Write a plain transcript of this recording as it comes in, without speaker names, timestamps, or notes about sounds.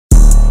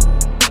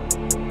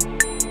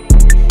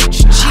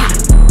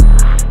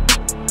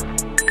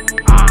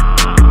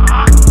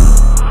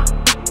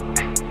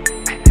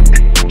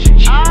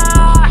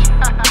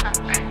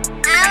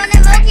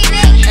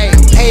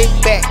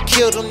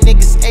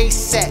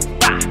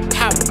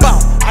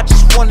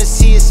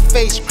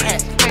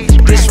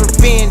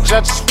revenge,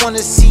 I just wanna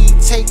see you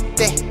take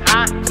that.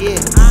 Yeah.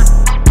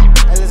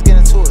 Hey, let's get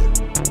into it.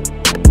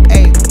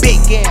 Hey, big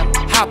game,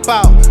 hop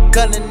out,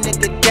 gun a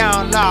nigga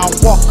down. Now I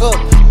walk up,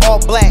 all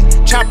black,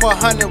 chop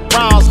 100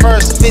 rounds.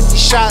 First 50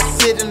 shots,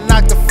 sit and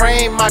knock the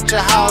frame out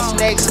your house.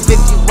 Next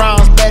 50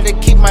 rounds, better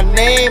keep my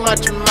name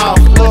out your mouth.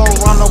 Lil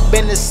Ronald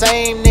been the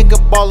same nigga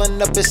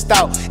ballin' up his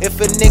stout. If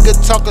a nigga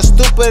talkin'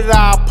 stupid,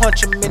 I'll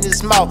punch him in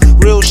his mouth.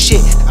 Real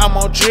shit, I'm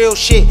on drill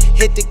shit,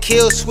 hit the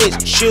kill switch.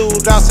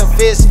 Shootouts and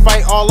fist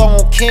fight all on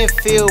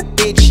Kenfield,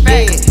 bitch,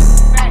 yeah.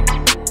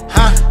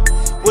 Huh?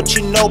 What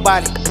you know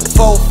about it?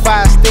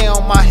 4-5 stay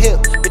on my hip,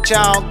 bitch,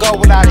 I don't go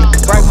without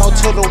it. Right more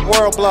to the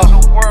world blow,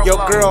 your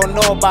girl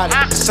know about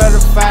it.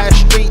 Certified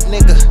street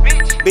nigga,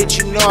 bitch,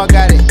 you know I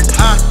got it.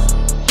 Huh?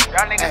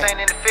 Y'all niggas ain't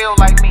in the field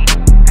like me.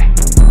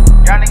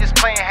 Y'all niggas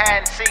playing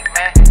hide and seek,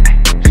 man.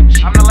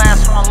 I'm the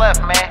last one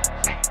left, man.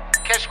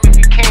 Catch me if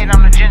you can,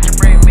 I'm the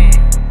gingerbread man.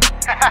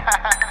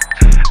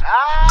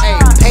 Hey,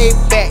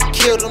 payback,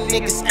 kill them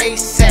niggas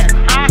ASAP.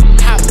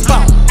 Hop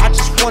out, I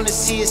just wanna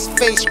see his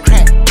face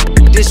crack.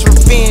 This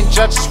revenge,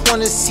 I just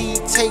wanna see you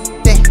take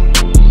that.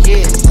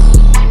 Yeah.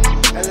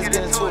 Hey, let's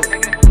get into it.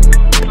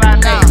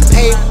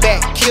 Hey,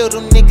 payback, kill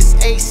them niggas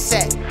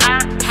ASAP.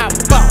 Hop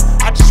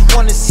out, I just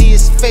wanna see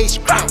his face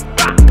crack.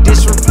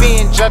 This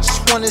revenge, I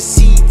just wanna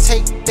see you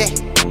take that.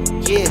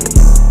 Yeah.